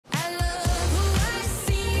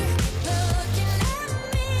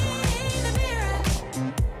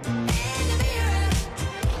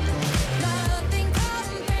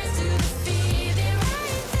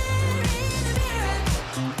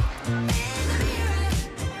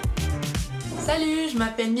Salut, je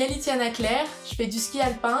m'appelle Mialitiana Clerc, je fais du ski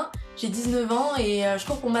alpin, j'ai 19 ans et je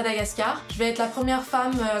cours pour Madagascar. Je vais être la première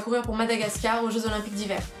femme à courir pour Madagascar aux Jeux Olympiques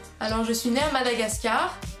d'hiver. Alors je suis née à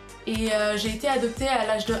Madagascar et j'ai été adoptée à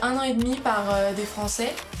l'âge de 1 an et demi par des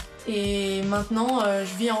Français et maintenant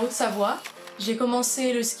je vis en Haute-Savoie. J'ai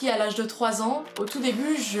commencé le ski à l'âge de 3 ans. Au tout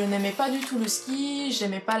début, je n'aimais pas du tout le ski,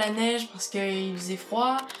 j'aimais pas la neige parce qu'il faisait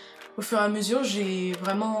froid. Au fur et à mesure, j'ai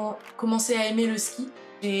vraiment commencé à aimer le ski.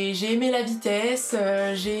 J'ai aimé la vitesse,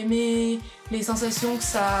 j'ai aimé les sensations que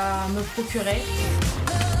ça me procurait.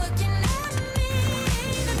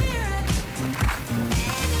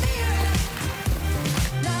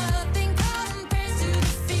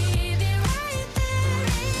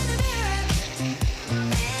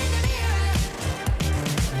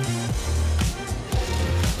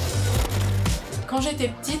 Quand j'étais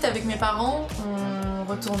petite avec mes parents, on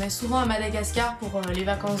retournait souvent à Madagascar pour les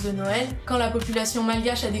vacances de Noël. Quand la population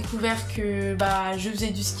malgache a découvert que je faisais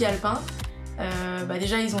du ski alpin,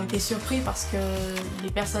 déjà ils ont été surpris parce que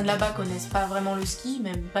les personnes là-bas connaissent pas vraiment le ski,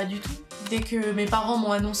 même pas du tout. Dès que mes parents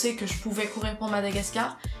m'ont annoncé que je pouvais courir pour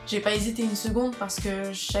Madagascar, j'ai pas hésité une seconde parce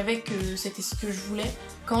que je savais que c'était ce que je voulais.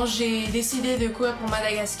 Quand j'ai décidé de courir pour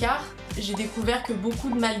Madagascar, j'ai découvert que beaucoup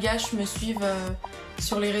de malgaches me suivent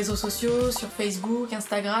sur les réseaux sociaux, sur Facebook,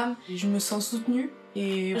 Instagram. Et je me sens soutenue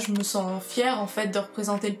et je me sens fière en fait de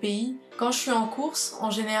représenter le pays. Quand je suis en course, en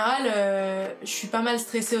général, je suis pas mal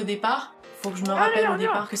stressée au départ. Faut que je me rappelle au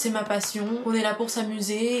départ que c'est ma passion, qu'on est là pour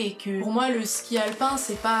s'amuser et que pour moi le ski alpin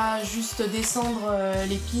c'est pas juste descendre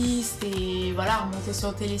les pistes et voilà remonter sur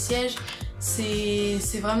le télésiège.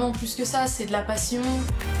 C'est vraiment plus que ça, c'est de la passion.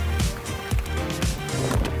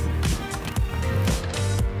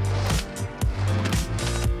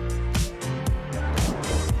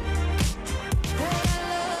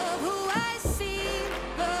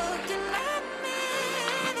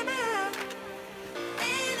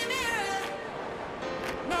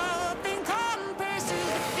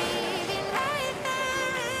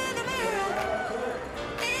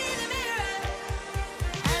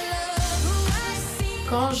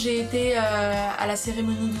 Quand j'ai été à la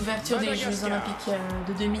cérémonie d'ouverture des Jeux Olympiques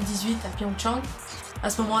de 2018 à Pyeongchang, à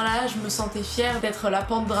ce moment-là, je me sentais fière d'être la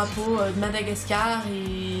porte-drapeau de Madagascar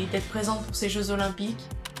et d'être présente pour ces Jeux Olympiques.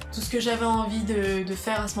 Tout ce que j'avais envie de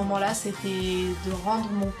faire à ce moment-là, c'était de rendre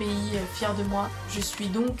mon pays fier de moi. Je suis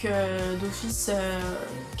donc d'office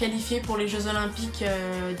qualifiée pour les Jeux Olympiques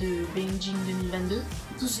de Beijing 2022.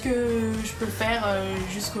 Tout ce que je peux faire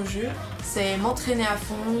jusqu'aux Jeux, c'est m'entraîner à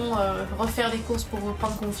fond, refaire des courses pour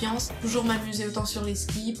reprendre confiance, toujours m'amuser autant sur les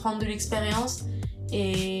skis, prendre de l'expérience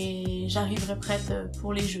et j'arriverai prête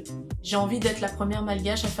pour les Jeux. J'ai envie d'être la première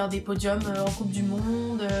malgache à faire des podiums en Coupe du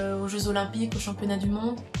Monde, aux Jeux Olympiques, aux Championnats du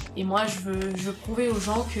Monde. Et moi, je veux prouver aux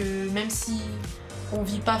gens que même si on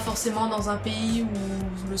vit pas forcément dans un pays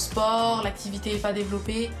où le sport, l'activité n'est pas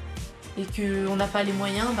développée et qu'on n'a pas les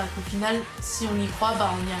moyens, qu'au final, si on y croit, on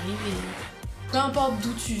y arrive. Et peu importe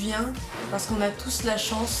d'où tu viens, parce qu'on a tous la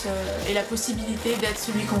chance et la possibilité d'être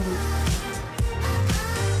celui qu'on veut.